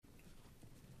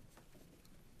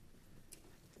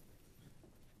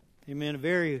Amen. A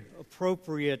very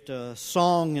appropriate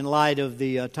song in light of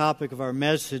the topic of our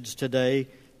message today.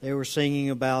 They were singing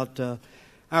about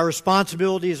our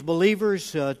responsibility as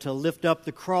believers to lift up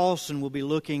the cross, and we'll be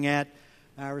looking at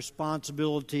our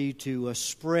responsibility to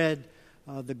spread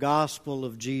the gospel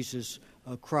of Jesus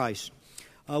Christ.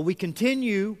 We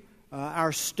continue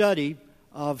our study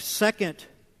of 2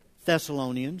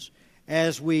 Thessalonians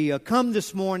as we come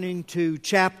this morning to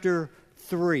chapter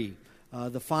 3,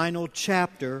 the final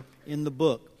chapter in the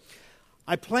book.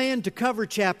 I plan to cover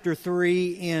chapter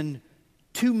 3 in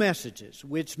 2 messages,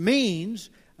 which means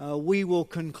we will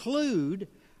conclude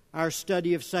our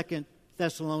study of 2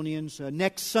 Thessalonians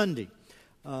next Sunday,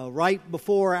 right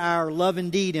before our Love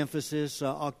and Deed emphasis,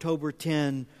 October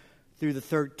 10 through the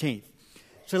 13th.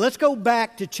 So let's go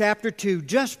back to chapter 2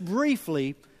 just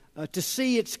briefly to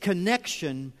see its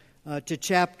connection to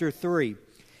chapter 3.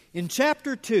 In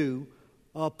chapter 2,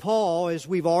 Paul, as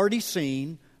we've already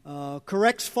seen,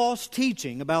 corrects false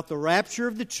teaching about the rapture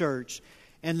of the church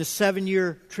and the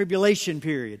 7-year tribulation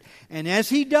period. And as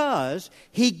he does,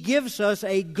 he gives us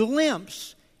a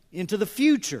glimpse into the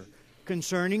future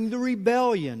concerning the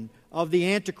rebellion of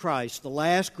the Antichrist, the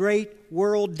last great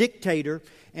world dictator,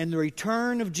 and the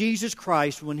return of Jesus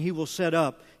Christ when he will set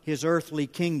up his earthly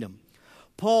kingdom.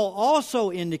 Paul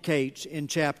also indicates in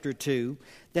chapter 2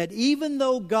 that even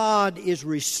though God is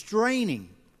restraining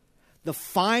the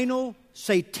final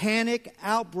satanic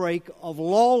outbreak of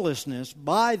lawlessness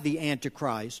by the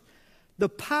Antichrist, the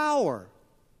power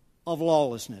of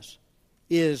lawlessness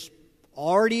is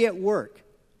already at work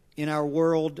in our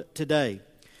world today.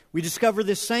 We discover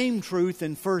this same truth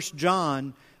in 1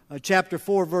 John chapter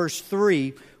 4, verse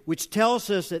 3, which tells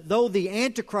us that though the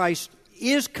Antichrist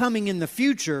is coming in the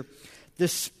future, the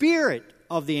spirit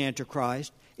of the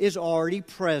Antichrist is already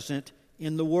present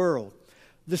in the world.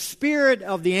 The spirit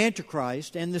of the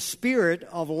Antichrist and the spirit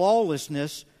of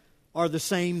lawlessness are the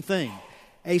same thing.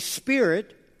 A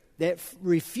spirit that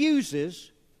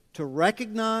refuses to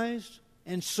recognize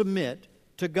and submit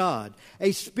to God.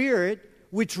 A spirit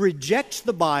which rejects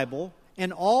the Bible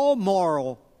and all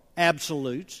moral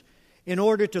absolutes in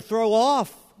order to throw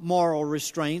off moral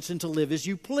restraints and to live as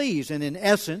you please, and in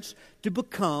essence, to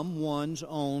become one's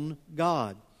own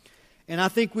God. And I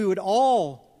think we would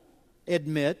all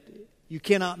admit, you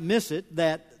cannot miss it,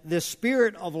 that the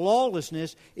spirit of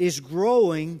lawlessness is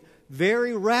growing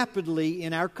very rapidly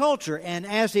in our culture. And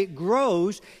as it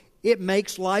grows, it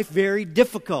makes life very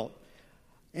difficult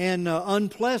and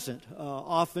unpleasant,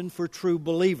 often for true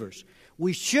believers.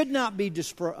 We should not be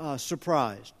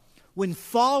surprised when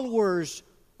followers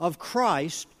of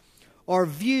Christ are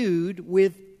viewed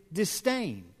with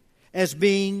disdain as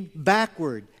being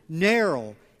backward,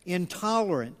 narrow,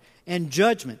 intolerant, and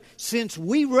judgment, since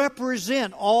we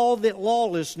represent all that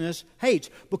lawlessness hates,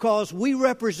 because we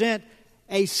represent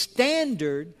a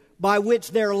standard by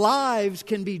which their lives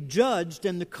can be judged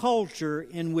in the culture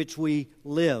in which we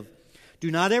live.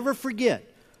 Do not ever forget,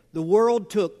 the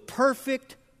world took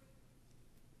perfect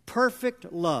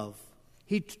love.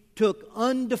 He took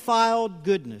undefiled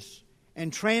goodness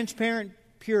and transparent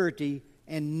purity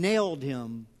and nailed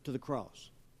him to the cross.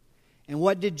 And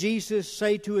what did Jesus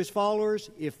say to his followers?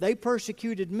 If they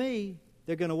persecuted me,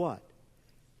 they're going to what?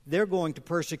 They're going to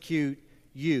persecute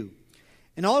you.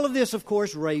 And all of this, of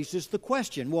course, raises the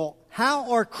question, well,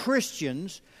 how are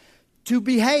Christians to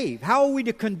behave? How are we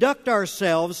to conduct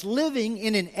ourselves living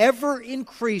in an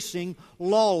ever-increasing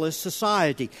lawless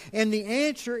society? And the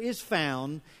answer is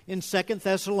found in 2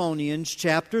 Thessalonians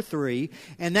chapter 3,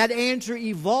 and that answer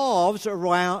evolves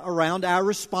around our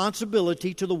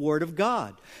responsibility to the Word of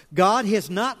God. God has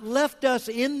not left us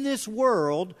in this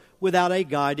world without a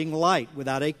guiding light,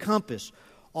 without a compass.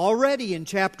 Already in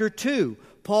chapter 2,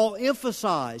 Paul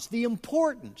emphasized the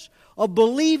importance of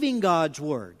believing God's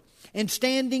Word and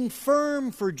standing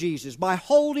firm for Jesus by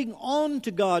holding on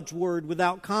to God's Word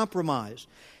without compromise.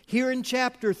 Here in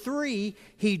chapter 3,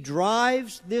 he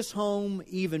drives this home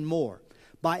even more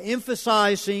by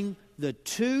emphasizing the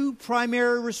 2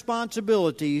 primary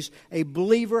responsibilities a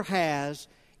believer has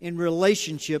in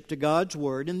relationship to God's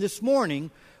Word. And this morning,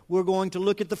 we're going to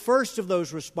look at the first of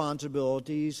those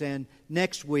responsibilities, and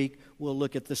next week, we'll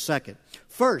look at the second.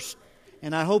 First,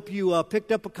 and I hope you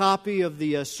picked up a copy of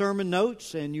the sermon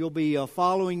notes, and you'll be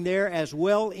following there as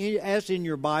well as in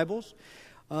your Bibles.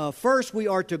 First, we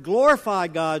are to glorify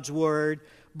God's Word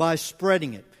by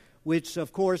spreading it, which,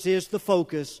 of course, is the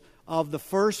focus of the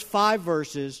first 5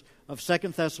 verses of 2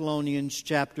 Thessalonians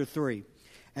chapter 3.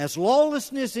 As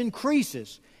lawlessness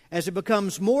increases, as it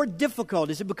becomes more difficult,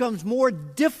 as it becomes more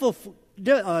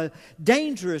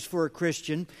dangerous for a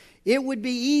Christian, it would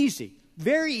be easy,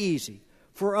 very easy,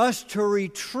 for us to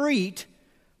retreat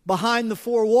behind the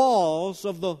four walls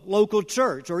of the local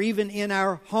church or even in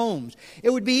our homes. It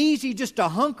would be easy just to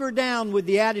hunker down with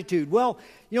the attitude, well,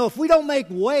 if we don't make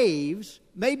waves,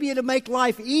 maybe it'll make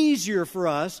life easier for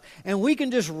us and we can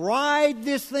just ride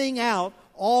this thing out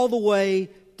all the way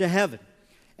to heaven.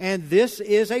 And this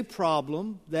is a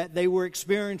problem that they were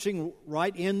experiencing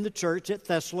right in the church at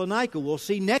Thessalonica. We'll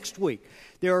see next week.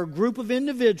 There are a group of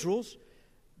individuals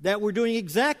that were doing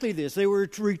exactly this. They were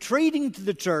retreating to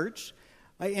the church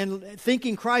and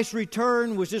thinking Christ's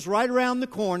return was just right around the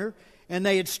corner, and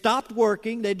they had stopped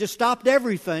working, they just stopped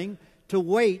everything to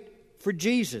wait for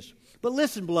Jesus. But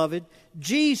listen, beloved,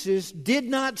 Jesus did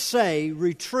not say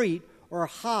retreat or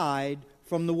hide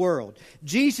from the world.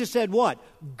 Jesus said what?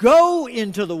 Go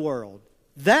into the world.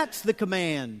 That's the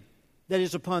command that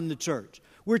is upon the church.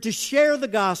 We're to share the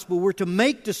gospel. We're to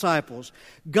make disciples.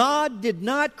 God did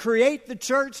not create the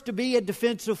church to be a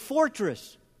defensive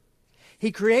fortress.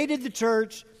 He created the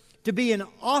church to be an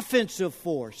offensive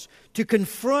force, to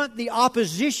confront the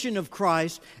opposition of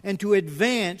Christ and to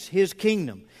advance His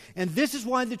kingdom. And this is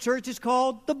why the church is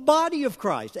called the body of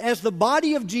Christ. As the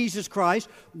body of Jesus Christ,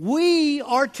 we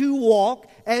are to walk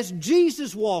as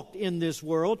Jesus walked in this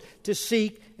world to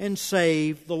seek and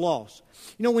save the lost.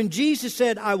 When Jesus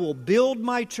said, I will build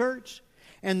my church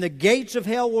and the gates of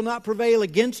hell will not prevail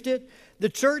against it, the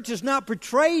church is not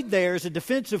portrayed there as a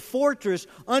defensive fortress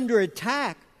under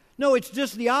attack. No, it's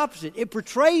just the opposite. It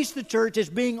portrays the church as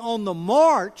being on the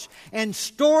march and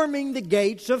storming the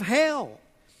gates of hell.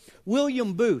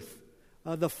 William Booth,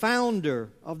 the founder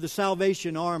of the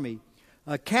Salvation Army,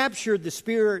 captured the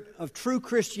spirit of true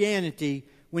Christianity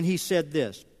when he said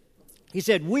this. He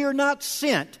said, we are not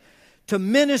sent to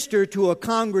minister to a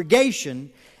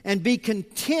congregation and be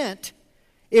content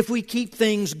if we keep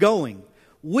things going.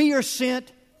 We are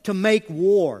sent to make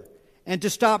war and to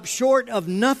stop short of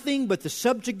nothing but the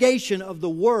subjugation of the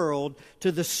world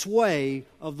to the sway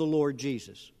of the Lord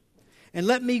Jesus. And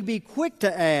let me be quick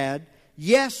to add,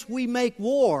 yes, we make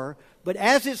war, but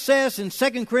as it says in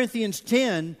 2 Corinthians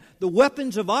 10, the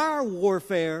weapons of our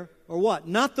warfare are what?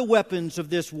 Not the weapons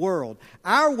of this world.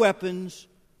 Our weapons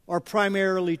are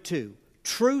primarily two: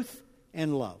 truth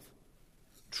and love.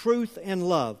 Truth and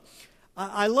love.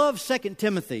 I love 2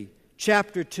 Timothy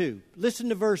chapter 2. Listen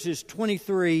to verses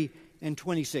 23 and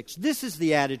 26. This is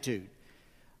the attitude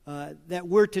that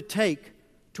we're to take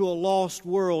to a lost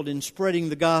world in spreading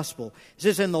the gospel. It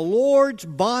says, and the Lord's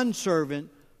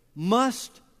bondservant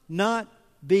must not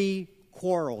be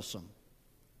quarrelsome,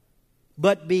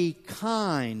 but be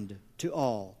kind to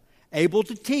all, able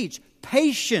to teach,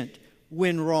 patient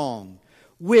when wrong,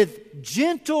 with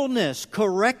gentleness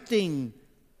correcting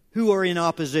who are in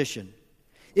opposition,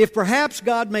 if perhaps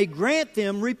God may grant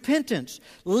them repentance,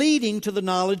 leading to the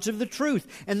knowledge of the truth,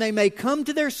 and they may come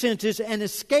to their senses and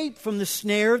escape from the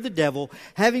snare of the devil,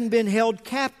 having been held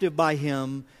captive by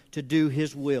him to do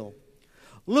his will.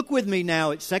 Look with me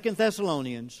now at 2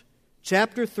 Thessalonians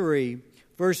chapter 3,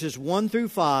 verses 1 through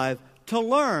 5, to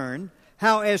learn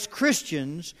how as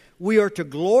Christians we are to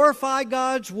glorify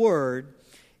God's Word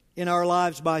in our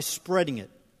lives by spreading it.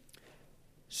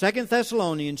 2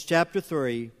 Thessalonians chapter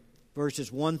 3,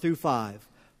 verses 1 through 5.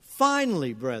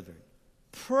 Finally, brethren,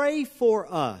 pray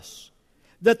for us,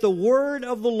 that the word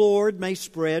of the Lord may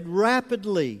spread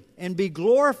rapidly and be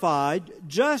glorified,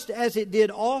 just as it did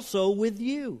also with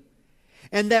you,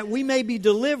 and that we may be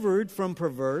delivered from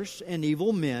perverse and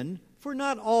evil men, for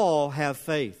not all have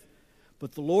faith.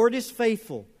 But the Lord is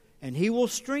faithful, and He will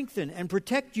strengthen and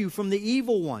protect you from the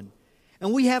evil one.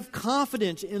 And we have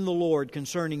confidence in the Lord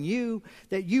concerning you,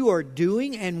 that you are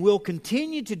doing and will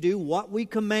continue to do what we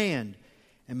command.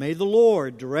 And may the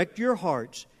Lord direct your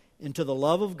hearts into the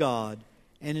love of God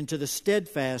and into the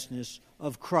steadfastness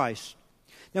of Christ.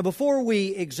 Now, before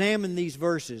we examine these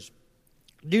verses,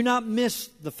 do not miss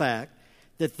the fact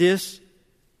that this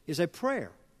is a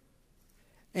prayer.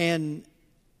 And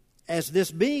as this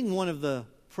being one of the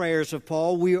prayers of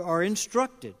Paul, we are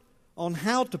instructed on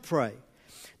how to pray.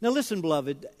 Now listen,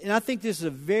 beloved, and I think this is a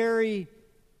very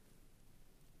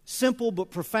simple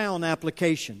but profound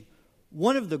application.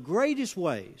 One of the greatest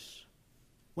ways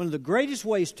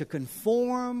to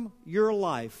conform your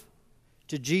life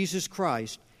to Jesus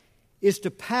Christ is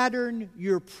to pattern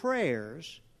your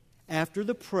prayers after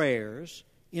the prayers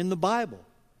in the Bible.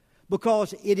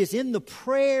 Because it is in the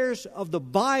prayers of the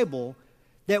Bible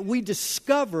that we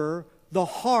discover the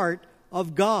heart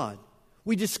of God.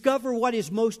 We discover what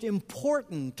is most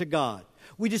important to God.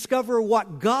 We discover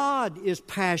what God is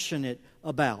passionate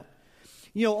about.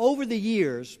 Over the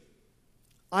years,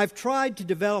 I've tried to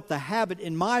develop the habit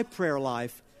in my prayer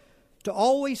life to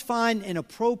always find an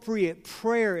appropriate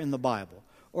prayer in the Bible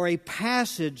or a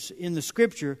passage in the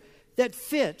Scripture that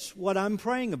fits what I'm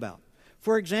praying about.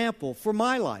 For example, for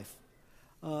my life,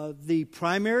 the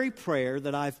primary prayer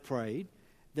that I've prayed,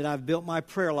 that I've built my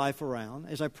prayer life around,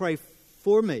 as I pray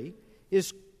for me,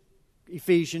 is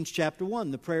Ephesians chapter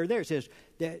 1. The prayer there says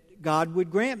that God would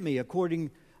grant me,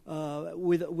 according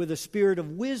with a spirit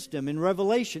of wisdom and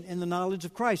revelation and the knowledge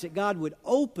of Christ, that God would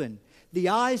open the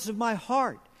eyes of my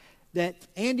heart, that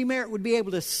Andy Merritt would be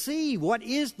able to see what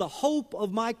is the hope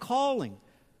of my calling,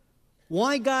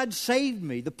 why God saved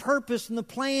me, the purpose and the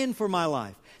plan for my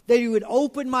life, that He would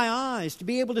open my eyes to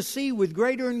be able to see with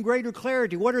greater and greater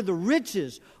clarity what are the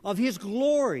riches of His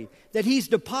glory that He's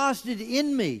deposited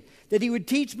in me, that He would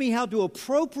teach me how to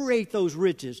appropriate those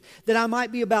riches, that I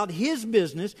might be about His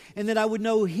business, and that I would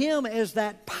know Him as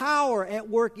that power at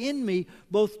work in me,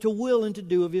 both to will and to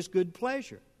do of His good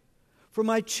pleasure. For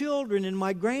my children and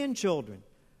my grandchildren,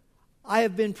 I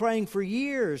have been praying for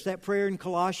years that prayer in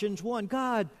Colossians 1.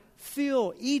 God,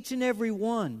 fill each and every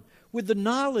one with the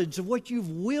knowledge of what You've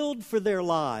willed for their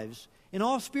lives, in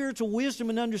all spiritual wisdom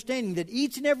and understanding, that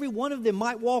each and every one of them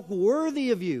might walk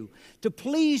worthy of You, to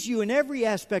please You in every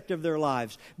aspect of their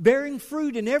lives, bearing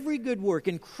fruit in every good work,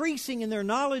 increasing in their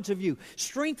knowledge of You,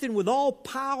 strengthened with all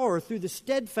power through the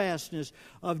steadfastness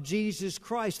of Jesus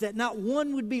Christ, that not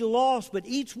one would be lost, but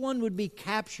each one would be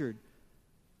captured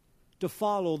to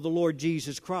follow the Lord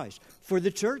Jesus Christ. For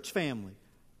the church family,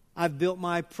 I've built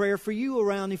my prayer for you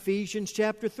around Ephesians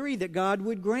chapter 3, that God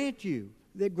would grant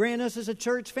us as a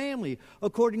church family,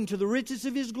 according to the riches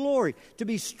of His glory, to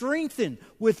be strengthened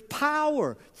with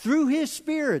power through His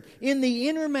Spirit in the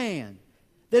inner man,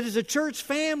 that as a church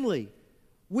family,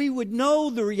 we would know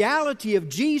the reality of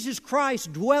Jesus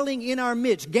Christ dwelling in our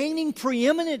midst, gaining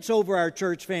preeminence over our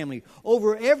church family,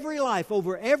 over every life,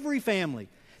 over every family.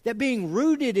 That being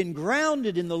rooted and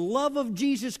grounded in the love of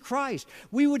Jesus Christ,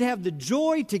 we would have the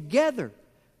joy together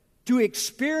to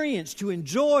experience, to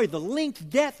enjoy the length,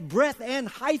 depth, breadth, and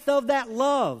height of that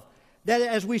love. That,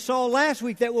 as we saw last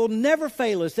week, that will never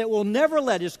fail us, that will never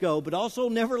let us go, but also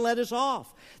never let us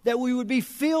off. That we would be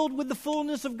filled with the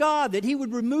fullness of God, that He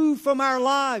would remove from our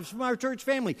lives, from our church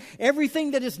family,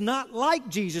 everything that is not like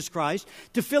Jesus Christ,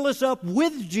 to fill us up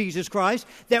with Jesus Christ,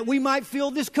 that we might fill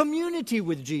this community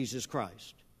with Jesus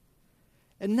Christ.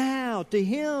 And now, to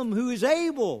Him who is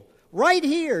able, right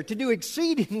here, to do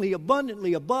exceedingly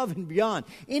abundantly above and beyond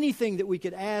anything that we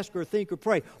could ask or think or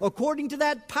pray, according to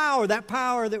that power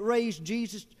that raised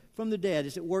Jesus from the dead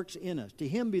as it works in us. To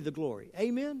Him be the glory.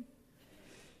 Amen?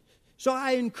 So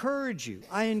I encourage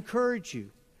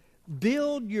you,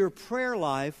 build your prayer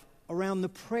life around the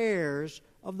prayers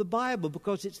of the Bible,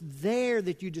 because it's there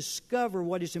that you discover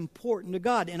what is important to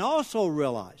God. And also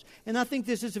realize, and I think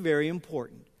this is very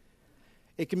important,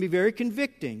 it can be very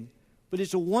convicting, but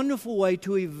it's a wonderful way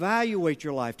to evaluate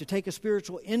your life, to take a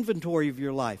spiritual inventory of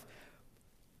your life.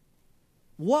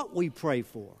 What we pray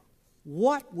for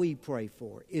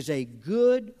is a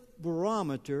good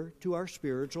barometer to our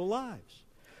spiritual lives.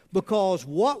 Because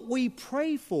what we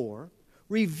pray for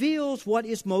reveals what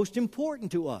is most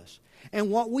important to us and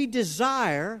what we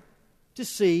desire to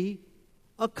see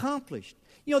accomplished.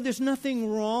 You know, there's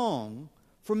nothing wrong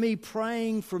for me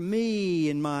praying for me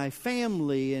and my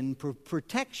family and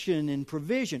protection and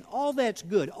provision. All that's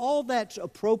good. All that's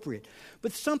appropriate.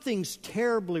 But something's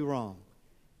terribly wrong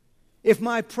if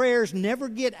my prayers never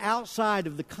get outside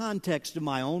of the context of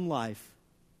my own life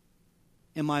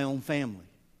and my own family.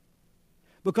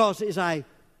 Because as I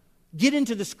get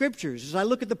into the Scriptures, as I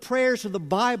look at the prayers of the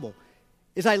Bible,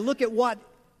 as I look at what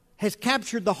has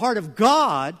captured the heart of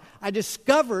God, I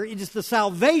discover it is the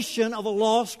salvation of a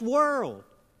lost world.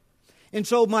 And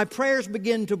so my prayers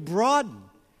begin to broaden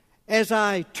as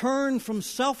I turn from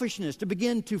selfishness to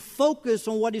begin to focus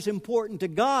on what is important to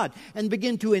God and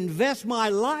begin to invest my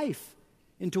life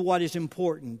into what is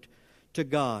important to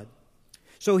God.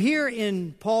 So here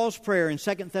in Paul's prayer in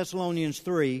 2 Thessalonians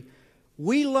 3,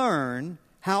 we learn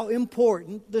how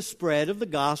important the spread of the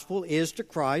gospel is to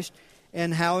Christ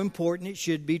and how important it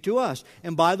should be to us.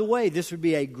 And by the way, this would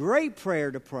be a great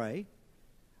prayer to pray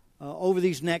over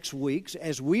these next weeks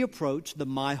as we approach the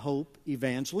My Hope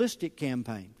evangelistic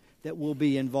campaign that we'll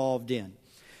be involved in.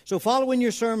 So follow in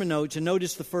your sermon notes and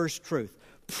notice the first truth.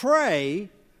 Pray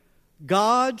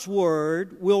God's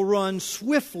Word will run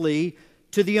swiftly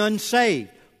to the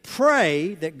unsaved.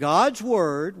 Pray that God's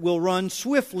Word will run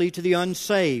swiftly to the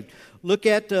unsaved. Look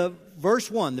at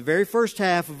verse 1, the very first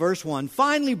half of verse 1.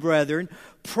 Finally, brethren,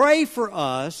 pray for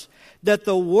us that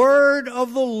the Word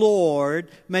of the Lord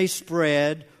may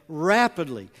spread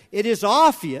rapidly. It is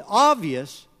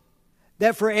obvious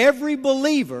that for every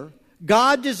believer,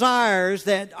 God desires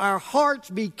that our hearts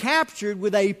be captured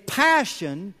with a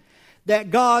passion that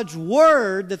God's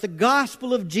Word, that the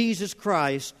gospel of Jesus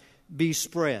Christ be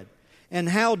spread. And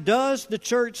how does the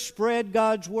church spread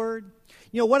God's Word?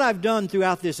 You know, what I've done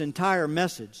throughout this entire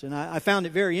message, and I found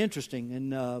it very interesting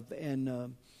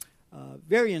and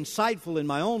very insightful in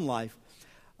my own life,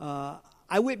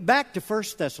 I went back to 1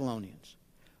 Thessalonians.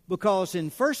 Because in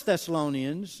 1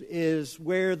 Thessalonians is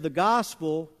where the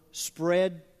gospel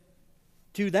spread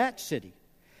to that city.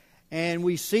 And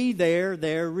we see there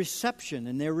their reception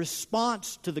and their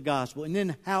response to the gospel. And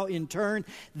then how in turn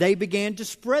they began to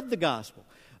spread the gospel.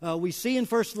 We see in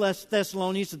 1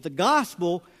 Thessalonians that the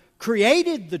gospel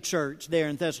created the church there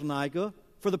in Thessalonica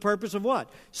for the purpose of what?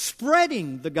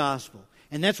 Spreading the gospel.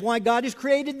 And that's why God has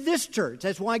created this church.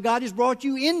 That's why God has brought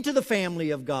you into the family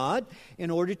of God in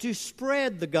order to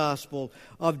spread the gospel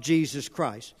of Jesus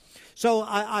Christ. So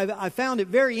I found it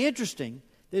very interesting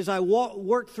as I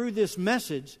worked through this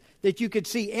message that you could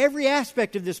see every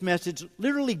aspect of this message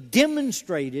literally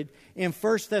demonstrated in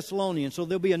 1 Thessalonians. So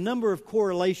there'll be a number of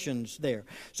correlations there.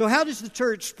 So how does the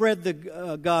church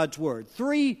spread God's Word?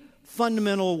 3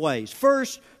 fundamental ways.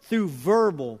 First, through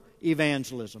verbal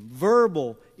evangelism.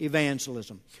 Verbal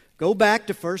evangelism. Go back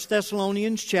to 1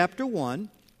 Thessalonians chapter 1,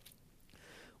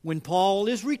 when Paul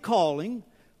is recalling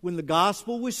when the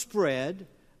gospel was spread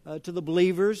to the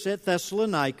believers at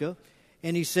Thessalonica,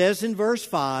 and he says in verse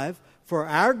 5, "For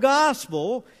our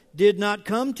gospel did not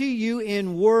come to you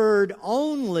in word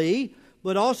only,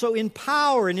 but also in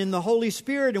power and in the Holy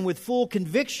Spirit and with full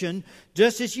conviction,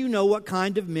 just as you know what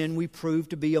kind of men we proved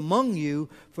to be among you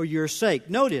for your sake."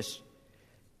 Notice,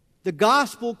 the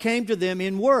gospel came to them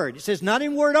in word. It says not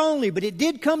in word only, but it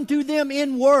did come to them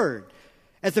in word.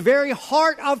 At the very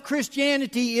heart of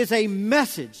Christianity is a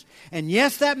message. And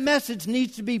yes, that message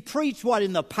needs to be preached, what?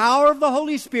 In the power of the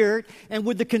Holy Spirit and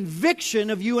with the conviction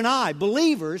of you and I,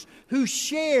 believers who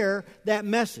share that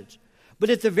message. But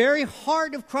at the very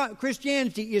heart of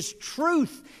Christianity is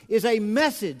truth, is a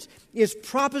message, is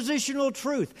propositional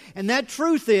truth. And that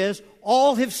truth is,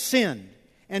 all have sinned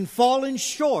and fallen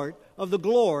short of the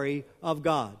glory of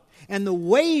God. And the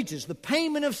wages, the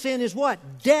payment of sin is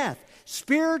what? Death.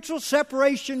 Spiritual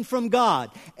separation from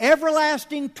God,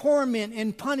 everlasting torment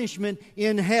and punishment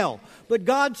in hell. But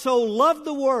God so loved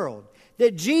the world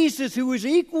that Jesus, who was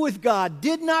equal with God,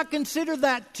 did not consider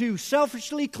that to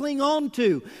selfishly cling on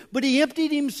to, but He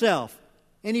emptied Himself.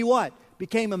 And He what?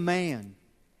 Became a man.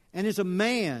 And as a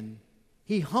man,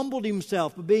 He humbled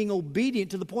Himself by being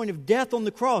obedient to the point of death on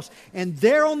the cross. And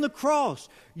there on the cross,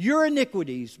 your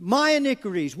iniquities, my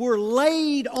iniquities, were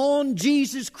laid on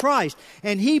Jesus Christ.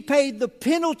 And He paid the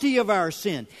penalty of our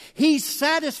sin. He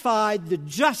satisfied the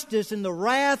justice and the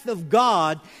wrath of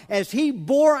God as He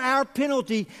bore our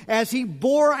penalty, as He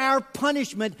bore our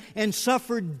punishment and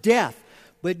suffered death.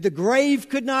 But the grave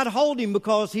could not hold Him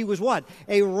because He was what?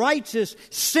 A righteous,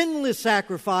 sinless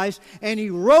sacrifice. And He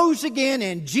rose again,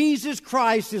 and Jesus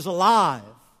Christ is alive.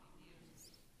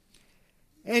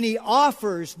 And He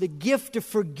offers the gift of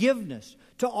forgiveness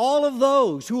to all of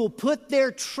those who will put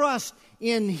their trust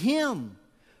in Him.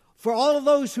 For all of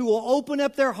those who will open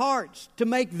up their hearts to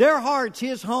make their hearts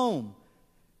His home.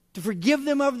 To forgive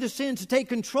them of their sins, to take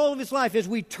control of His life as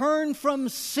we turn from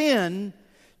sin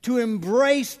to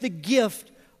embrace the gift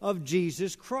of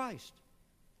Jesus Christ.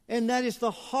 And that is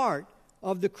the heart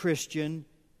of the Christian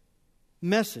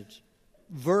message.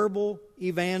 Verbal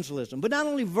evangelism. But not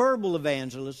only verbal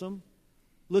evangelism,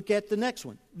 look at the next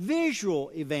one.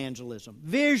 Visual evangelism.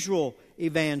 Visual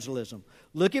evangelism.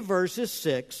 Look at verses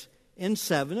 6 and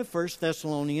 7 of 1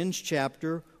 Thessalonians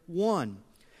chapter 1.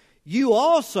 You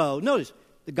also, notice,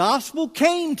 the gospel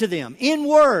came to them in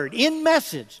word, in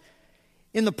message,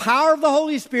 in the power of the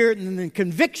Holy Spirit and the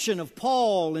conviction of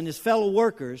Paul and his fellow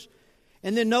workers.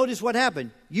 And then notice what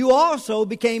happened. You also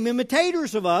became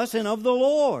imitators of us and of the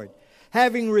Lord,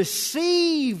 having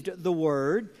received the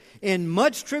word in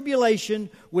much tribulation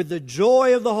with the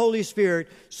joy of the Holy Spirit,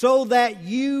 so that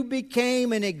you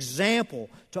became an example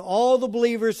to all the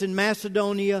believers in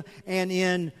Macedonia and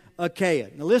in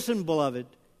Achaia. Now listen, beloved,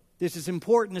 this is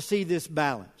important to see this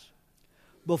balance.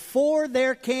 Before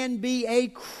there can be a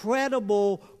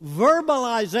credible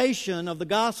verbalization of the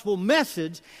gospel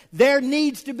message, there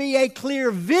needs to be a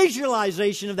clear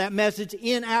visualization of that message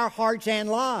in our hearts and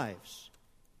lives.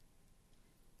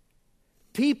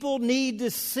 People need to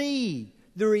see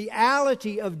the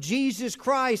reality of Jesus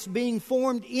Christ being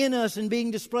formed in us and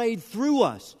being displayed through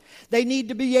us. They need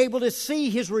to be able to see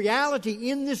His reality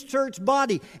in this church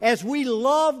body as we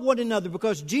love one another,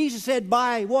 because Jesus said,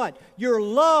 by what? Your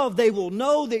love they will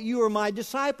know that you are my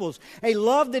disciples. A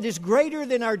love that is greater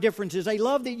than our differences, a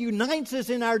love that unites us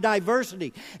in our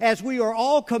diversity, as we are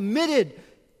all committed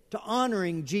to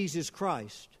honoring Jesus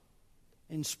Christ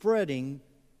and spreading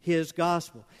His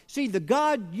gospel. See, the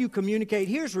God you communicate,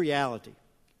 here's reality.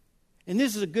 And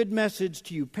this is a good message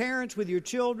to you parents with your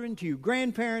children, to you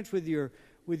grandparents with your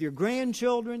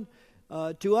grandchildren,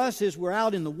 to us as we're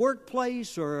out in the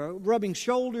workplace or rubbing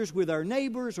shoulders with our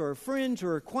neighbors or our friends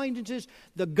or acquaintances.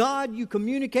 The God you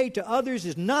communicate to others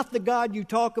is not the God you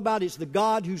talk about, it's the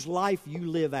God whose life you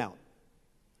live out.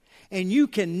 And you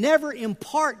can never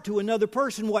impart to another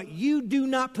person what you do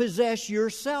not possess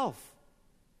yourself.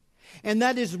 And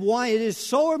that is why it is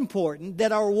so important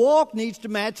that our walk needs to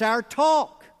match our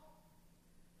talk.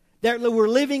 That we're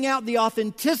living out the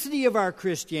authenticity of our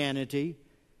Christianity.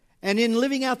 And in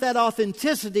living out that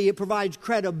authenticity, it provides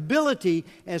credibility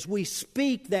as we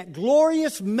speak that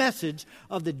glorious message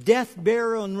of the death,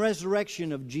 burial, and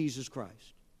resurrection of Jesus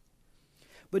Christ.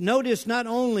 But notice not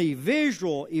only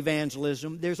visual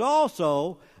evangelism, there's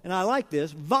also, and I like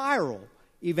this, viral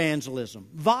evangelism.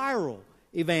 Viral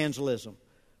evangelism.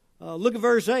 Look at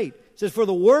verse 8. It says, for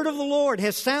the word of the Lord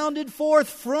has sounded forth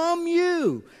from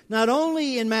you, not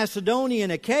only in Macedonia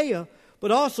and Achaia,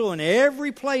 but also in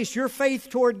every place your faith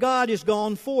toward God has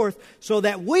gone forth, so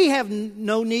that we have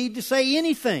no need to say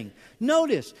anything.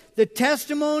 Notice, the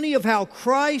testimony of how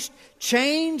Christ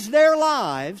changed their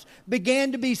lives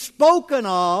began to be spoken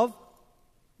of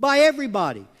by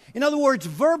everybody. In other words,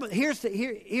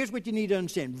 here's what you need to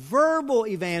understand. Verbal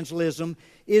evangelism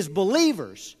is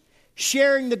believers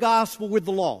sharing the gospel with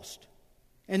the lost.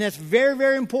 And that's very,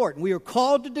 very important. We are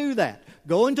called to do that.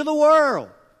 Go into the world.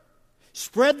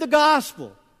 Spread the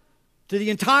gospel to the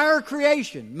entire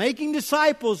creation, making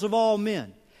disciples of all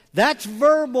men. That's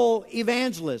verbal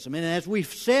evangelism. And as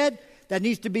we've said, that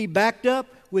needs to be backed up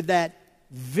with that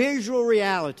visual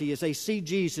reality as they see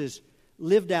Jesus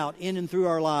lived out in and through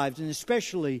our lives, and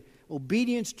especially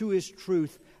obedience to His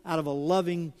truth out of a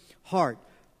loving heart.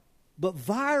 But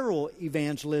viral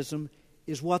evangelism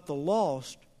is what the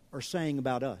lost are saying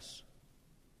about us.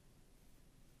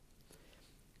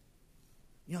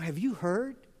 You know, have you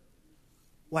heard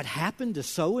what happened to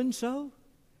so-and-so?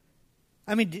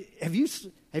 I mean, have you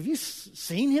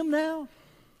seen him now?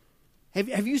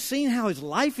 Have you seen how his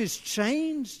life has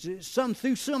changed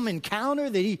through some encounter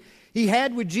that he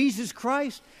had with Jesus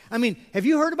Christ? I mean, have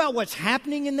you heard about what's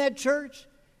happening in that church?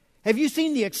 Have you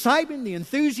seen the excitement, the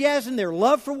enthusiasm, their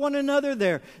love for one another,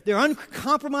 their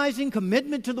uncompromising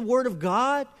commitment to the Word of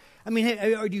God? I mean,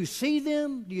 do you see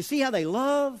them? Do you see how they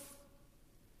love?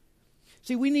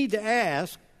 See, we need to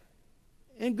ask,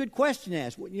 and good question to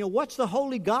ask, what's the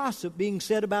holy gossip being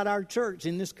said about our church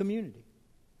in this community?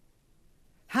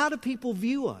 How do people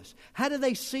view us? How do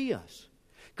they see us?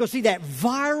 Because see, that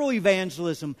viral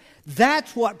evangelism,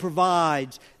 that's what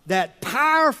provides that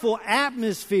powerful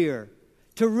atmosphere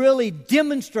to really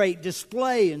demonstrate,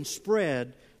 display, and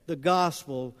spread the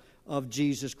gospel of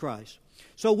Jesus Christ.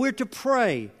 So we're to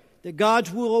pray that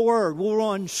God's word will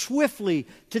run swiftly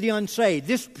to the unsaved.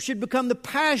 This should become the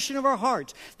passion of our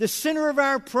hearts, the center of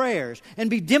our prayers,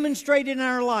 and be demonstrated in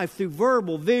our life through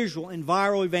verbal, visual, and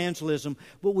viral evangelism.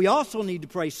 But we also need to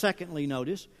pray, secondly,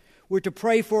 notice, we're to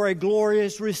pray for a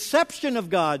glorious reception of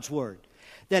God's word.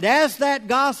 That as that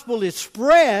gospel is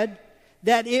spread,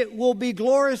 that it will be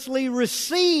gloriously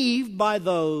received by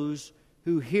those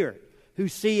who hear it, who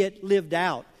see it lived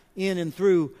out in and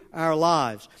through our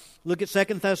lives. Look at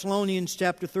 2 Thessalonians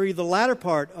chapter 3, the latter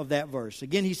part of that verse.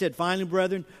 Again, he said, finally,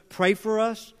 brethren, pray for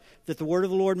us that the word of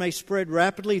the Lord may spread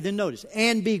rapidly. Then notice,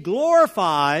 and be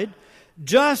glorified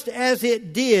just as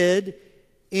it did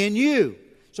in you.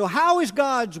 So how is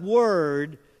God's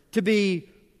word to be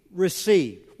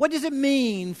received? What does it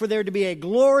mean for there to be a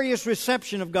glorious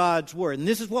reception of God's word? And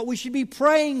this is what we should be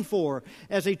praying for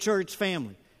as a church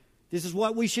family. This is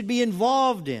what we should be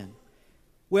involved in.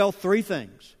 Well, three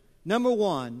things. Number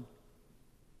one,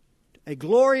 a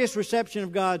glorious reception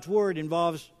of God's word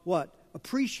involves what?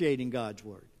 Appreciating God's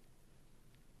word.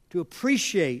 To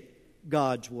appreciate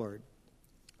God's word.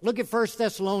 Look at 1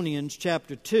 Thessalonians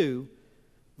chapter 2,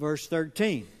 verse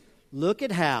 13. Look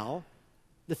at how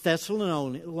the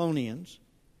Thessalonians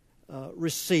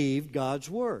received God's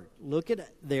word. Look at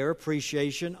their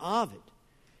appreciation of it.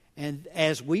 And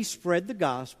as we spread the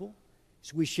gospel,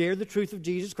 as we share the truth of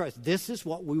Jesus Christ, this is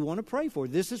what we want to pray for.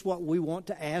 This is what we want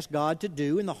to ask God to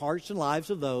do in the hearts and lives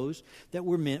of those that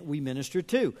we minister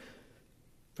to.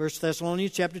 1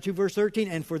 Thessalonians chapter 2, verse 13,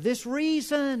 and for this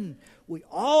reason we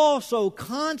also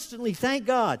constantly thank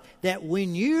God that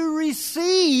when you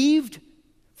received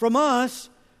from us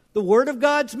the word of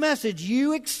God's message,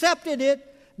 you accepted it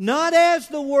not as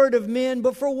the word of men,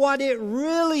 but for what it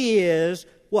really is,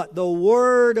 what? The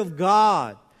word of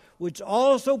God, which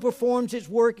also performs its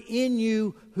work in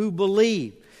you who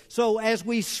believe. So as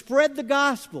we spread the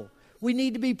gospel, we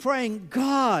need to be praying,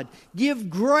 God, give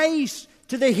grace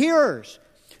to the hearers,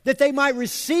 that they might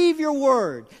receive your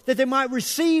word, that they might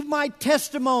receive my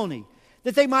testimony,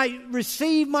 that they might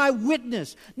receive my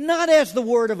witness, not as the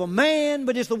word of a man,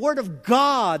 but as the word of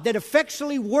God that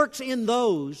effectually works in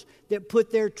those that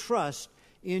put their trust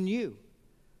in you.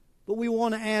 But we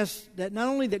want to ask that not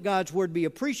only that God's word be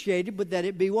appreciated, but that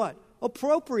it be what?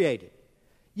 Appropriated.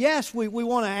 Yes, we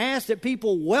want to ask that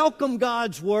people welcome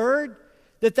God's word,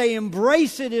 that they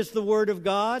embrace it as the word of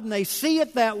God, and they see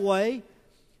it that way.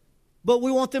 But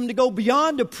we want them to go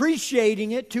beyond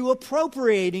appreciating it to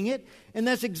appropriating it. And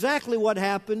that's exactly what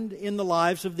happened in the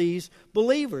lives of these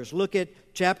believers. Look at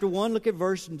chapter 1, look at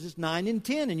verses 9 and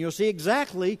 10, and you'll see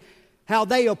exactly how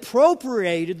they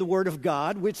appropriated the word of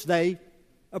God, which they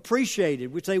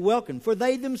appreciated, which they welcomed. For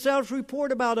they themselves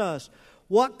report about us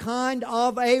what kind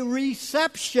of a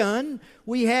reception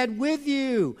we had with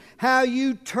you, how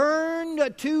you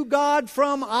turned to God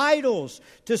from idols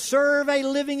to serve a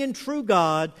living and true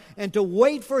God and to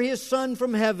wait for His Son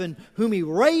from heaven, whom He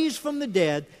raised from the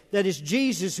dead, that is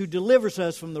Jesus, who delivers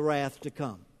us from the wrath to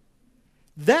come.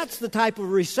 That's the type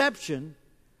of reception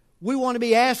we want to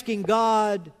be asking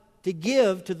God to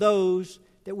give to those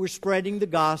that we're spreading the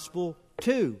gospel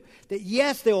to. That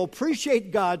yes, they'll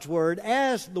appreciate God's word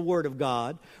as the word of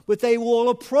God, but they will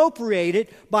appropriate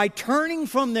it by turning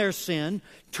from their sin,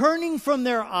 turning from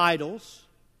their idols.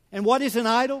 And what is an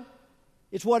idol?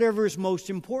 It's whatever is most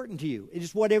important to you. It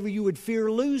is whatever you would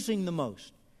fear losing the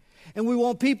most. And we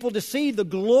want people to see the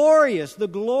glorious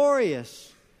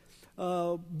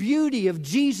beauty of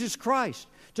Jesus Christ,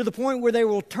 to the point where they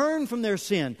will turn from their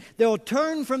sin. They'll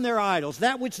turn from their idols,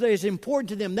 that which is important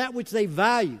to them, that which they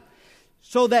value.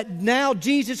 So that now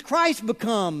Jesus Christ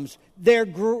becomes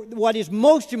what is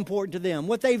most important to them,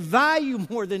 what they value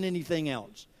more than anything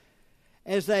else,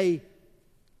 as they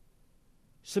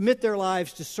submit their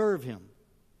lives to serve Him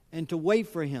and to wait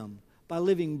for Him by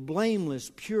living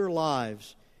blameless, pure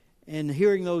lives and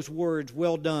hearing those words,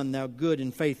 "Well done, thou good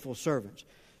and faithful servants."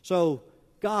 So,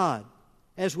 God,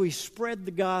 as we spread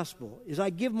the gospel, as I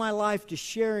give my life to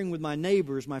sharing with my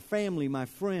neighbors, my family, my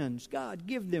friends, God,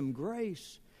 give them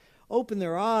grace. Open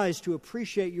their eyes to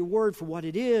appreciate your word for what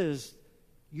it is,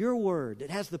 your word that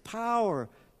has the power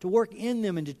to work in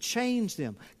them and to change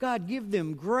them. God, give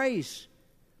them grace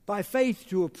by faith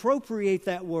to appropriate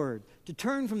that word, to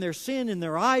turn from their sin and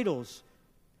their idols,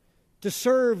 to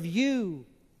serve you,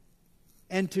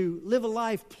 and to live a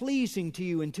life pleasing to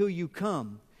you until you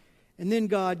come. And then,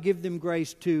 God, give them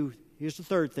grace to, here's the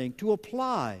third thing, to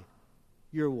apply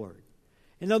your word.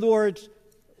 In other words,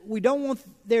 we don't want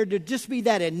there to just be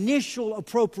that initial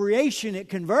appropriation at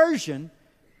conversion.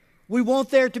 We want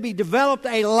there to be developed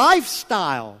a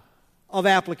lifestyle of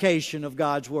application of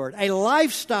God's word, a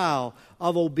lifestyle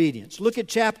of obedience. Look at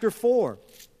chapter 4,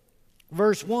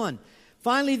 verse 1.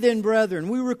 Finally then, brethren,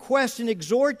 we request and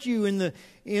exhort you in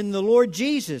the Lord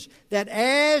Jesus, that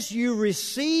as you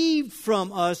received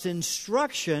from us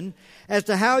instruction as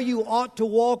to how you ought to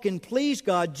walk and please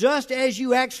God, just as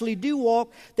you actually do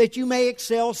walk, that you may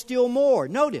excel still more.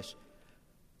 Notice,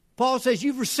 Paul says,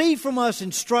 you've received from us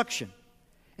instruction.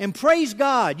 And praise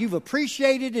God, you've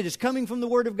appreciated it as coming from the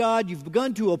Word of God. You've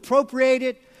begun to appropriate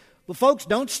it. But folks,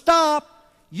 don't stop.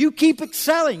 You keep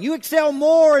excelling. You excel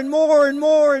more and more and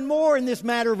more and more in this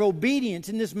matter of obedience,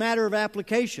 in this matter of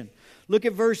application. Look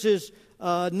at verses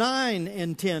 9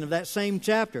 and 10 of that same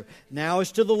chapter. Now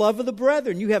as to the love of the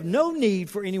brethren, you have no need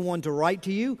for anyone to write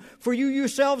to you, for you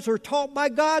yourselves are taught by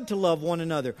God to love one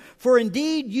another. For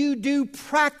indeed you do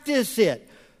practice it.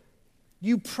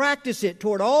 You practice it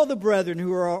toward all the brethren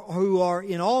who are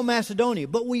in all Macedonia.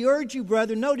 But we urge you,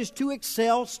 brethren, notice, to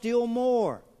excel still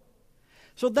more.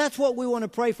 So that's what we want to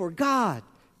pray for. God,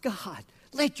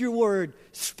 let your word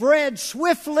spread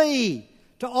swiftly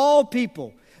to all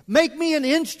people. Make me an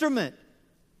instrument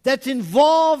that's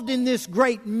involved in this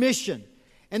great mission.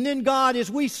 And then, God, as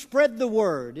we spread the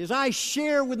word, as I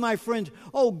share with my friends,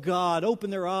 oh God, open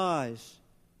their eyes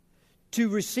to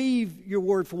receive your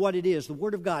word for what it is, the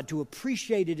Word of God, to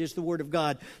appreciate it as the Word of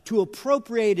God, to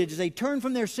appropriate it as they turn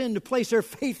from their sin to place their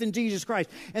faith in Jesus Christ,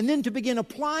 and then to begin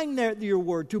applying your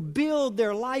word, to build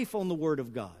their life on the Word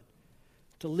of God,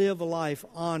 to live a life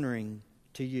honoring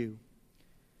to you.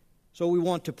 So we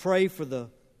want to pray for the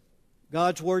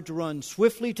God's Word to run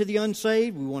swiftly to the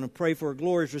unsaved. We want to pray for a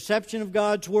glorious reception of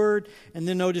God's Word. And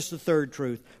then notice the third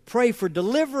truth. Pray for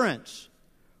deliverance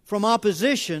from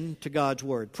opposition to God's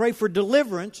Word. Pray for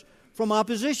deliverance from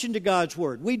opposition to God's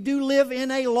Word. We do live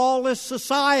in a lawless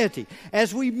society.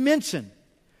 As we mentioned,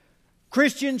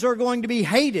 Christians are going to be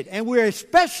hated, and we're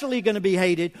especially going to be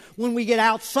hated when we get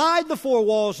outside the four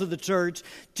walls of the church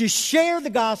to share the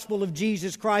gospel of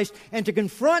Jesus Christ and to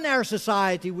confront our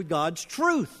society with God's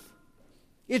truth.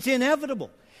 It's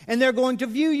inevitable. And they're going to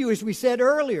view you, as we said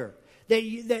earlier, that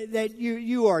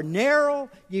you are narrow,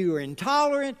 you are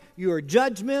intolerant, you are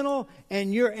judgmental,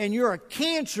 and you're a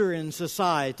cancer in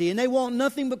society. And they want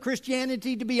nothing but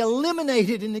Christianity to be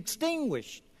eliminated and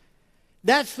extinguished.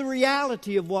 That's the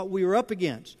reality of what we are up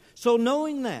against. So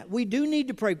knowing that, we do need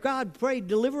to pray. God, pray,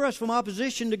 deliver us from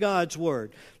opposition to God's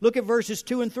Word. Look at verses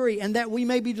 2 and 3. And that we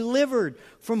may be delivered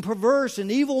from perverse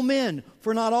and evil men,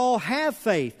 for not all have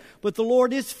faith, but the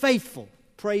Lord is faithful.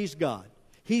 Praise God.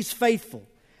 He's faithful,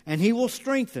 and He will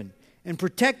strengthen and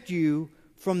protect you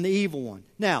from the evil one.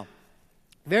 Now,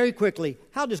 very quickly,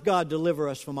 how does God deliver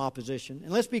us from opposition?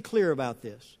 And let's be clear about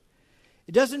this.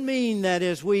 It doesn't mean that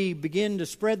as we begin to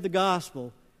spread the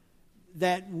gospel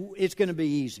that it's going to be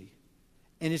easy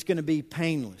and it's going to be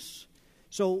painless.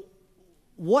 So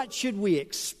what should we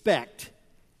expect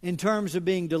in terms of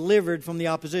being delivered from the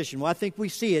opposition? Well, I think we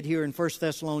see it here in 1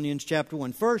 Thessalonians chapter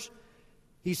 1. First,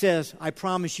 he says, I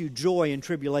promise you joy in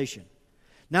tribulation.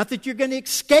 Not that you're going to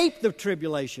escape the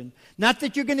tribulation, not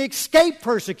that you're going to escape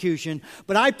persecution,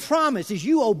 but I promise as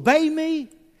you obey me,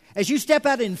 as you step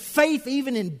out in faith,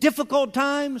 even in difficult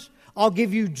times, I'll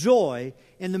give you joy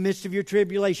in the midst of your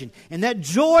tribulation. And that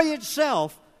joy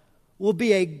itself will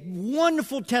be a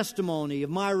wonderful testimony of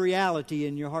my reality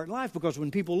in your heart and life. Because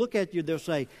when people look at you, they'll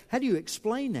say, how do you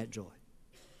explain that joy?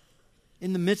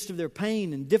 In the midst of their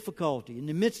pain and difficulty, in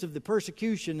the midst of the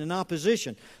persecution and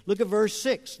opposition. Look at verse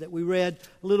 6 that we read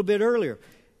a little bit earlier.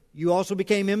 You also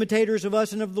became imitators of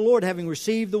us and of the Lord, having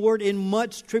received the word in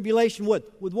much tribulation. With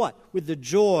what? With the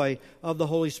joy of the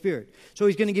Holy Spirit. So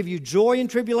He's going to give you joy in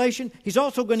tribulation. He's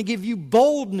also going to give you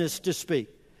boldness to speak.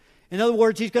 In other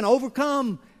words, He's going to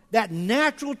overcome that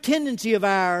natural tendency of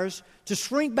ours to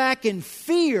shrink back in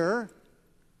fear,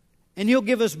 and He'll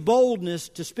give us boldness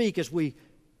to speak as we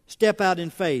step out in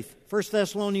faith. 1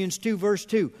 Thessalonians 2 verse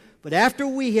 2. But after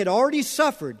we had already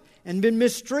suffered and been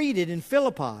mistreated in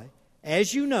Philippi,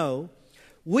 as you know,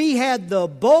 we had the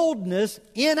boldness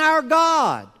in our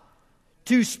God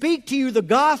to speak to you the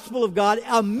gospel of God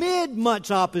amid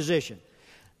much opposition.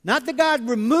 Not that God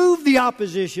removed the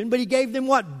opposition, but He gave them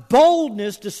what?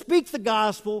 Boldness to speak the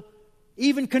gospel,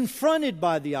 even confronted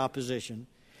by the opposition.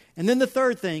 And then the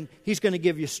third thing, He's going to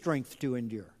give you strength to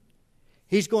endure.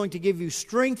 He's going to give you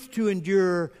strength to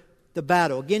endure the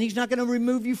battle. Again, He's not going to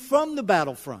remove you from the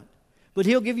battlefront, but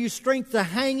He'll give you strength to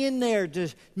hang in there, to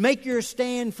make your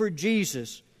stand for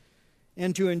Jesus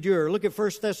and to endure. Look at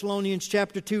 1 Thessalonians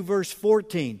chapter 2, verse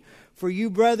 14. For you,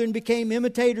 brethren, became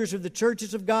imitators of the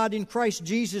churches of God in Christ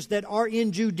Jesus that are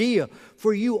in Judea.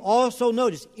 For you also,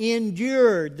 notice,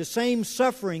 endured the same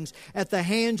sufferings at the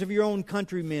hands of your own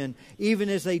countrymen, even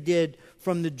as they did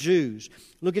from the Jews.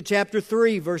 Look at chapter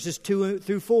 3, verses 2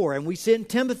 through 4. And we sent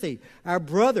Timothy, our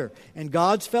brother and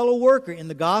God's fellow worker in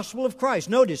the gospel of Christ.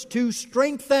 Notice, to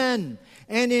strengthen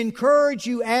and encourage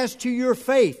you as to your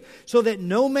faith, so that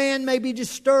no man may be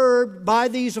disturbed by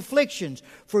these afflictions.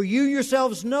 For you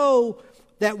yourselves know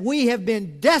that we have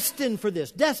been destined for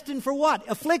this. Destined for what?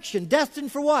 Affliction.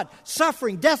 Destined for what?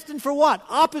 Suffering. Destined for what?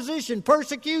 Opposition,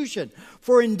 persecution.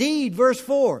 For indeed, verse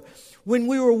 4, when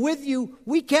we were with you,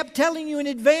 we kept telling you in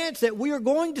advance that we are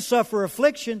going to suffer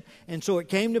affliction, and so it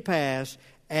came to pass,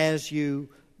 as you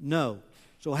know.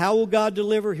 So how will God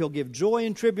deliver? He'll give joy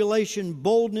in tribulation,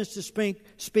 boldness to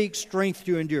speak, strength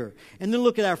to endure. And then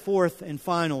look at our fourth and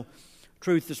final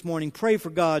truth this morning. Pray for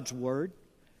God's Word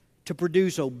to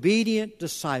produce obedient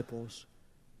disciples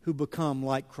who become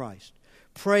like Christ.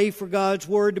 Pray for God's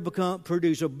Word to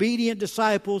produce obedient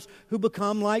disciples who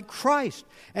become like Christ.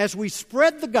 As we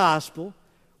spread the gospel,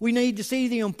 we need to see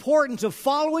the importance of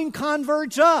following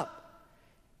converts up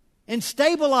and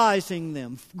stabilizing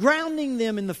them, grounding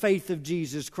them in the faith of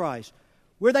Jesus Christ,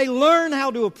 where they learn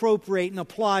how to appropriate and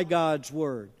apply God's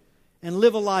Word and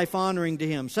live a life honoring to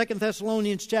Him. 2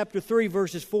 Thessalonians chapter 3,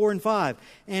 verses 4 and 5.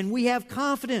 And we have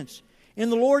confidence in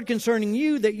the Lord concerning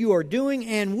you that you are doing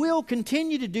and will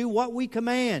continue to do what we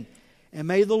command. And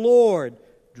may the Lord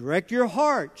direct your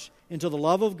hearts into the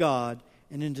love of God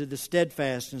and into the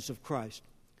steadfastness of Christ.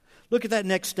 Look at that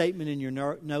next statement in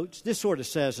your notes. This sort of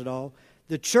says it all.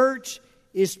 The church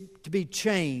is to be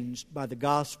changed by the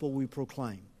gospel we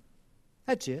proclaim.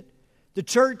 That's it. The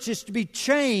church is to be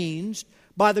changed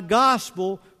by the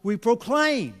gospel we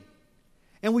proclaim.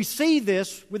 And we see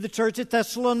this with the church at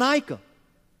Thessalonica,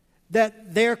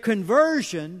 that their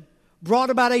conversion brought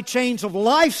about a change of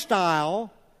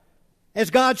lifestyle as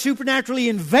God supernaturally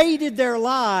invaded their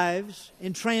lives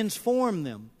and transformed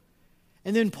them.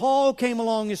 And then Paul came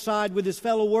along his side with his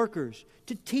fellow workers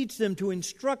to teach them, to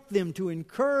instruct them, to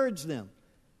encourage them,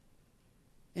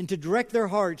 and to direct their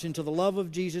hearts into the love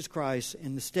of Jesus Christ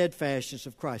and the steadfastness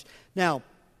of Christ. Now,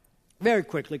 very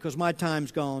quickly, because my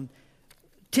time's gone,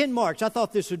 10 marks. I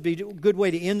thought this would be a good way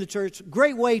to end the church.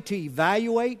 Great way to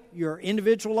evaluate your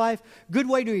individual life. Good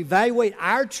way to evaluate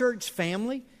our church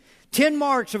family. 10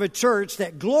 marks of a church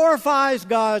that glorifies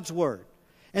God's Word.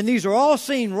 And these are all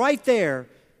seen right there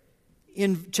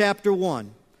in chapter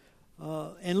 1.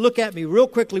 And look at me real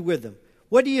quickly with them.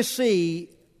 What do you see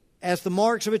as the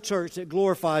marks of a church that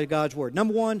glorifies God's Word?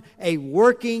 Number one, a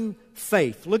working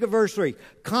faith. Look at verse 3.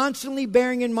 Constantly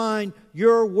bearing in mind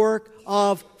your work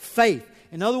of faith.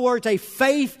 In other words, a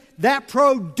faith that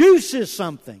produces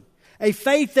something. A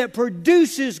faith that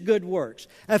produces good works.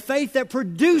 A faith that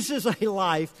produces a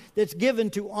life that's given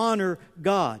to honor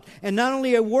God. And not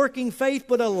only a working faith,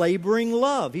 but a laboring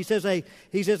love. He says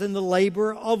in the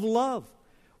labor of love.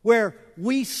 Where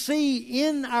we see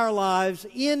in our lives,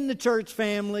 in the church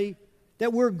family,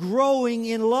 that we're growing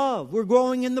in love. We're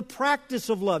growing in the practice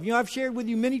of love. You know, I've shared with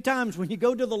you many times when you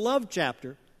go to the love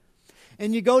chapter,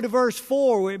 and you go to verse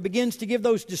 4 where it begins to give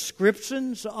those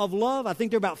descriptions of love. I think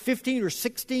there are about 15 or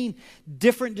 16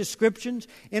 different descriptions.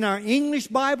 In our English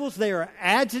Bibles, they are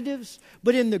adjectives.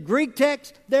 But in the Greek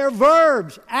text, they're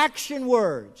verbs, action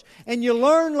words. And you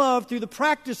learn love through the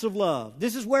practice of love.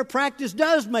 This is where practice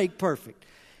does make perfect.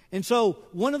 And so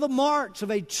one of the marks of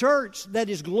a church that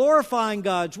is glorifying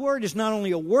God's Word is not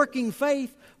only a working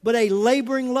faith, but a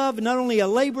laboring love, and not only a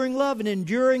laboring love, an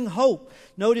enduring hope.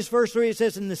 Notice verse 3, it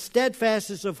says, in the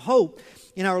steadfastness of hope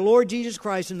in our Lord Jesus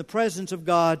Christ in the presence of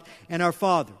God and our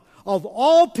Father. Of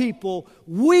all people,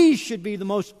 we should be the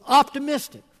most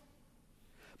optimistic.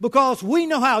 Because we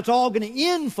know how it's all going to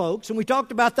end, folks. And we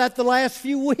talked about that the last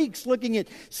few weeks, looking at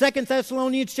 2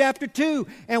 Thessalonians chapter 2.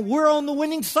 And we're on the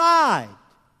winning side.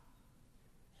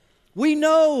 We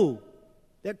know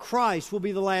that Christ will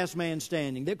be the last man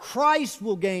standing, that Christ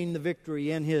will gain the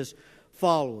victory in His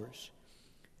followers.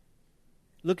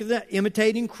 Look at that.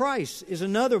 Imitating Christ is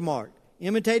another mark.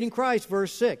 Imitating Christ,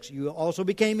 verse 6. You also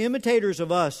became imitators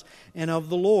of us and of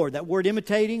the Lord. That word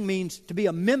imitating means to be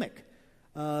a mimic,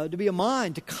 to be a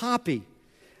mime, to copy.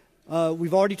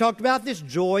 We've already talked about this,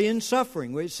 joy in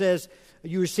suffering, where it says,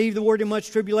 you receive the word in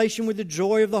much tribulation with the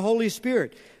joy of the Holy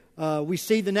Spirit. We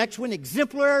see the next one,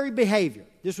 exemplary behavior.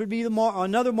 This would be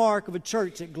another mark of a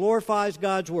church that glorifies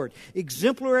God's Word.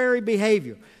 Exemplary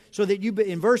behavior. So that you,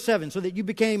 in verse 7, so that you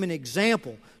became an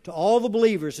example to all the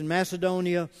believers in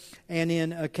Macedonia and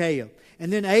in Achaia.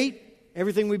 And then 8,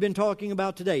 everything we've been talking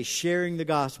about today, sharing the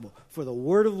gospel. For the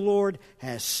word of the Lord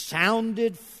has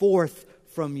sounded forth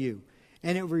from you.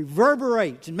 And it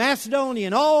reverberates in Macedonia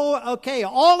and all Achaia.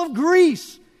 All of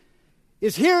Greece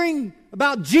is hearing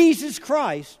about Jesus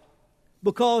Christ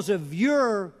because of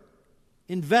your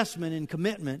investment and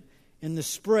commitment in the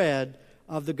spread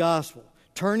of the gospel.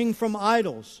 Turning from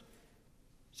idols.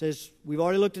 It says, we've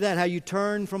already looked at that, how you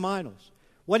turn from idols.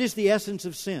 What is the essence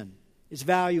of sin? It's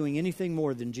valuing anything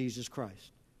more than Jesus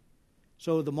Christ.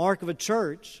 So the mark of a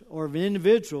church or of an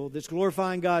individual that's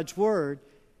glorifying God's Word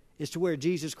is to where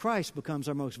Jesus Christ becomes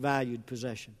our most valued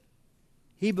possession.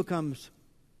 He becomes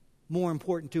more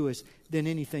important to us than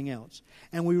anything else.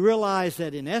 And we realize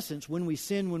that in essence, when we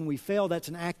sin, when we fail, that's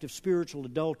an act of spiritual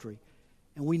adultery.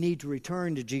 And we need to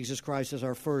return to Jesus Christ as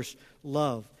our first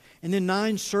love. And then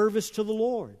 9, service to the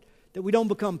Lord. That we don't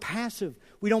become passive.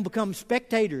 We don't become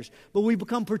spectators. But we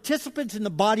become participants in the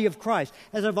body of Christ.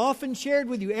 As I've often shared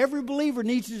with you, every believer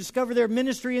needs to discover their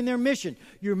ministry and their mission.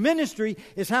 Your ministry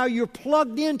is how you're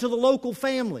plugged into the local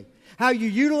family. How you're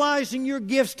utilizing your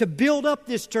gifts to build up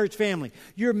this church family.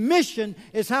 Your mission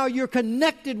is how you're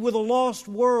connected with a lost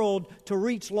world to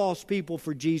reach lost people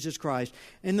for Jesus Christ.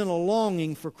 And then a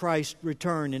longing for Christ's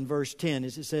return in verse 10,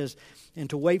 as it says, and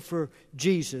to wait for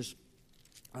Jesus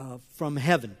from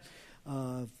heaven.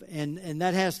 And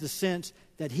that has the sense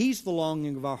that He's the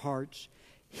longing of our hearts.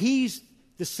 He's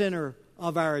the center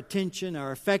of our attention,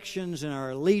 our affections, and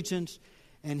our allegiance.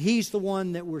 And He's the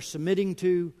one that we're submitting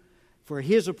to for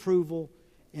His approval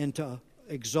and to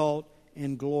exalt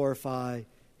and glorify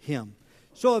Him.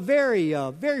 So a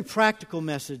very practical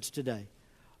message today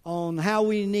on how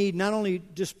we need not only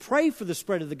just pray for the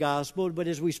spread of the gospel, but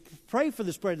as we pray for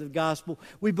the spread of the gospel,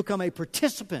 we become a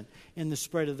participant in the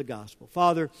spread of the gospel.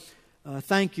 Father,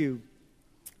 thank You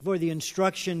for the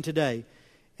instruction today.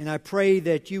 And I pray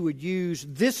that you would use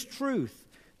this truth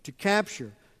to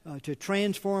capture, to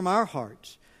transform our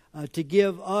hearts, to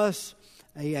give us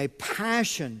a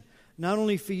passion, not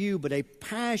only for you, but a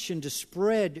passion to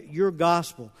spread your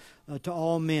gospel to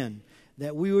all men.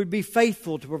 That we would be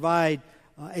faithful to provide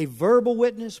a verbal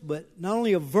witness, but not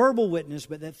only a verbal witness,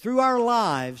 but that through our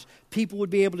lives, people would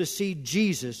be able to see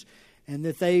Jesus, and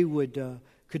that they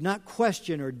could not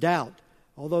question or doubt,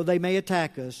 although they may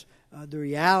attack us, the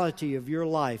reality of your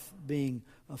life being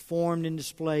formed and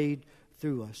displayed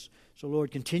through us. So,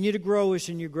 Lord, continue to grow us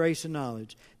in your grace and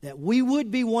knowledge, that we would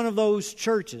be one of those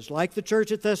churches, like the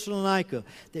church at Thessalonica,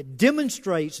 that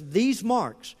demonstrates these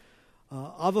marks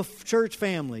of a church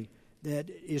family that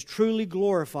is truly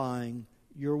glorifying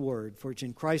your word. For it's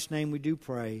in Christ's name we do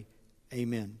pray.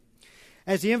 Amen.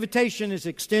 As the invitation is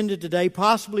extended today,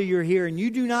 possibly you're here and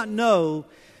you do not know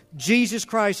Jesus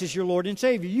Christ as your Lord and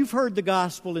Savior. You've heard the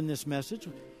gospel in this message.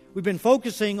 We've been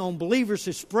focusing on believers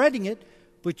who spreading it,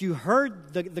 but you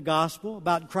heard the gospel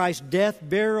about Christ's death,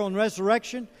 burial, and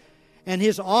resurrection, and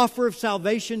His offer of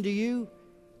salvation to you.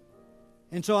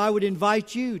 And so I would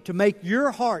invite you to make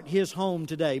your heart His home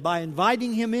today by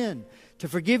inviting Him in to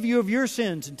forgive you of your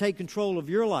sins and take control of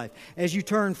your life as you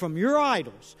turn from your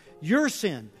idols, your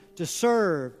sin, to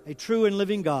serve a true and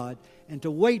living God and to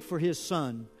wait for His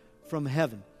Son from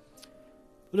heaven.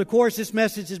 But of course, this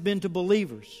message has been to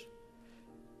believers.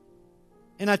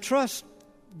 And I trust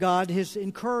God has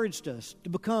encouraged us to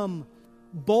become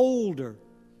bolder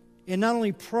in not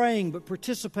only praying but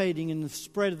participating in the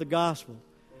spread of the gospel.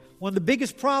 One of the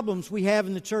biggest problems we have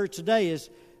in the church today is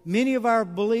many of our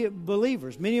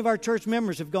believers, many of our church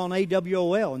members have gone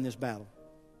AWOL in this battle.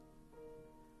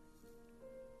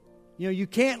 You know, you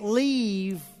can't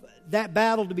leave that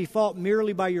battle to be fought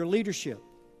merely by your leadership.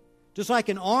 Just like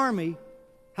an army,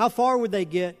 how far would they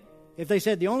get if they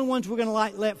said the only ones we're going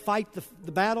to let fight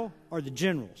the battle are the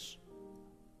generals,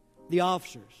 the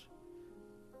officers?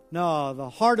 No, the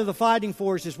heart of the fighting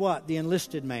force is what? The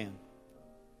enlisted man.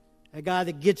 A guy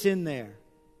that gets in there.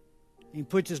 He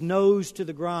puts his nose to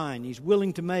the grind. He's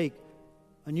willing to make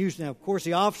a use. Now, of course,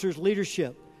 the officers'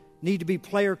 leadership need to be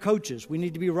player coaches. We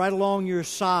need to be right along your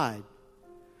side.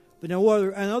 But in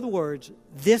other words,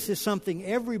 this is something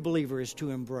every believer is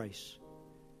to embrace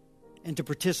and to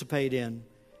participate in.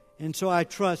 And so I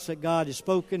trust that God has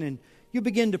spoken, and you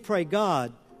begin to pray,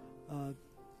 God,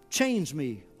 change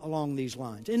me along these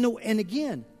lines. And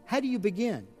again, how do you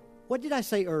begin? What did I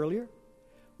say earlier?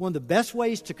 One of the best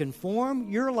ways to conform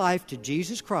your life to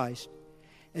Jesus Christ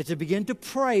is to begin to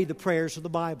pray the prayers of the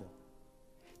Bible.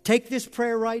 Take this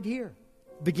prayer right here.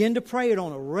 Begin to pray it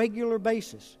on a regular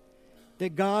basis.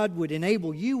 That God would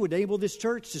enable you, would enable this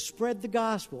church to spread the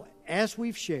gospel as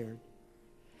we've shared.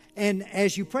 And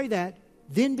as you pray that,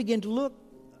 then begin to look,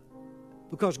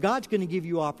 because God's going to give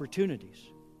you opportunities.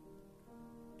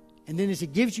 And then as He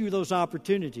gives you those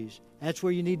opportunities, that's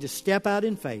where you need to step out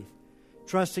in faith,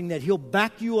 trusting that He'll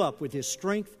back you up with His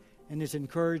strength and His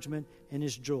encouragement and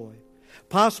His joy.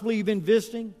 Possibly you've been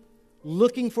visiting,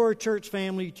 looking for a church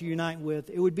family to unite with.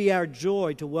 It would be our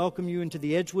joy to welcome you into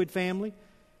the Edgewood family.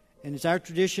 And it's our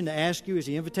tradition to ask you, as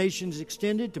the invitation is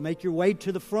extended, to make your way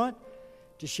to the front,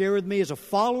 to share with me as a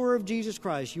follower of Jesus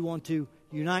Christ. You want to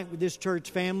unite with this church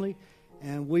family,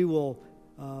 and we will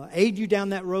aid you down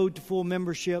that road to full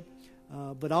membership.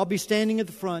 But I'll be standing at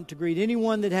the front to greet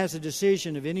anyone that has a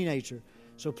decision of any nature.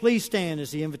 So please stand as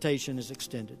the invitation is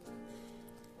extended.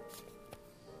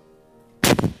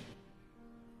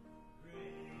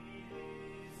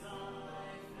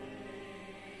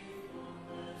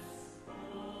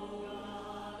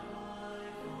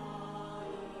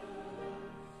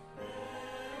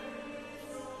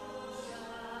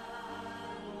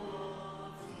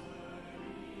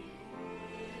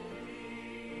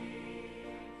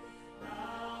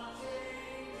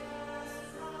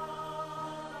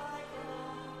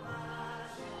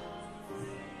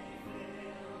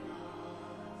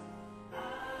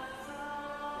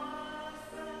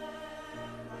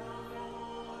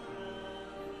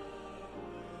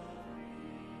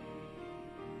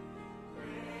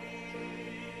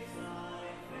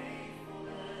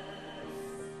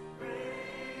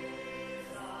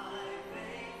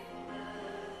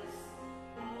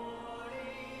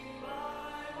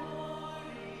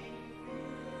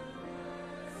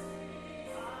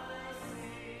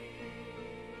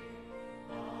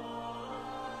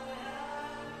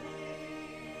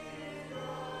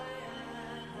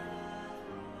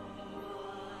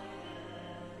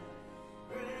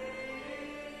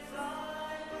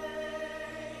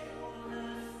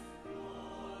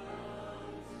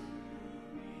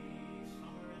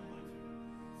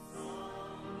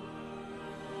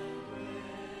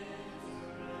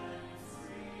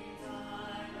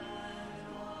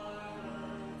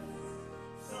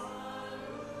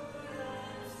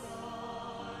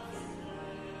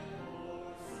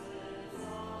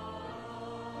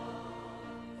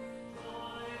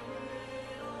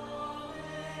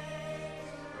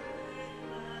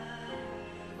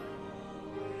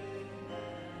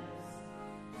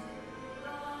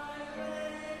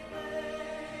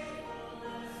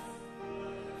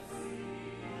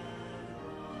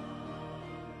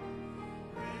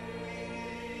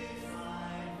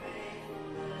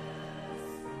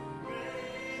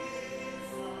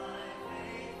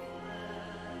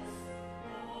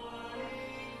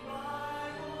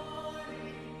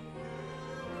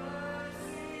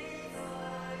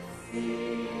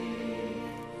 Glory.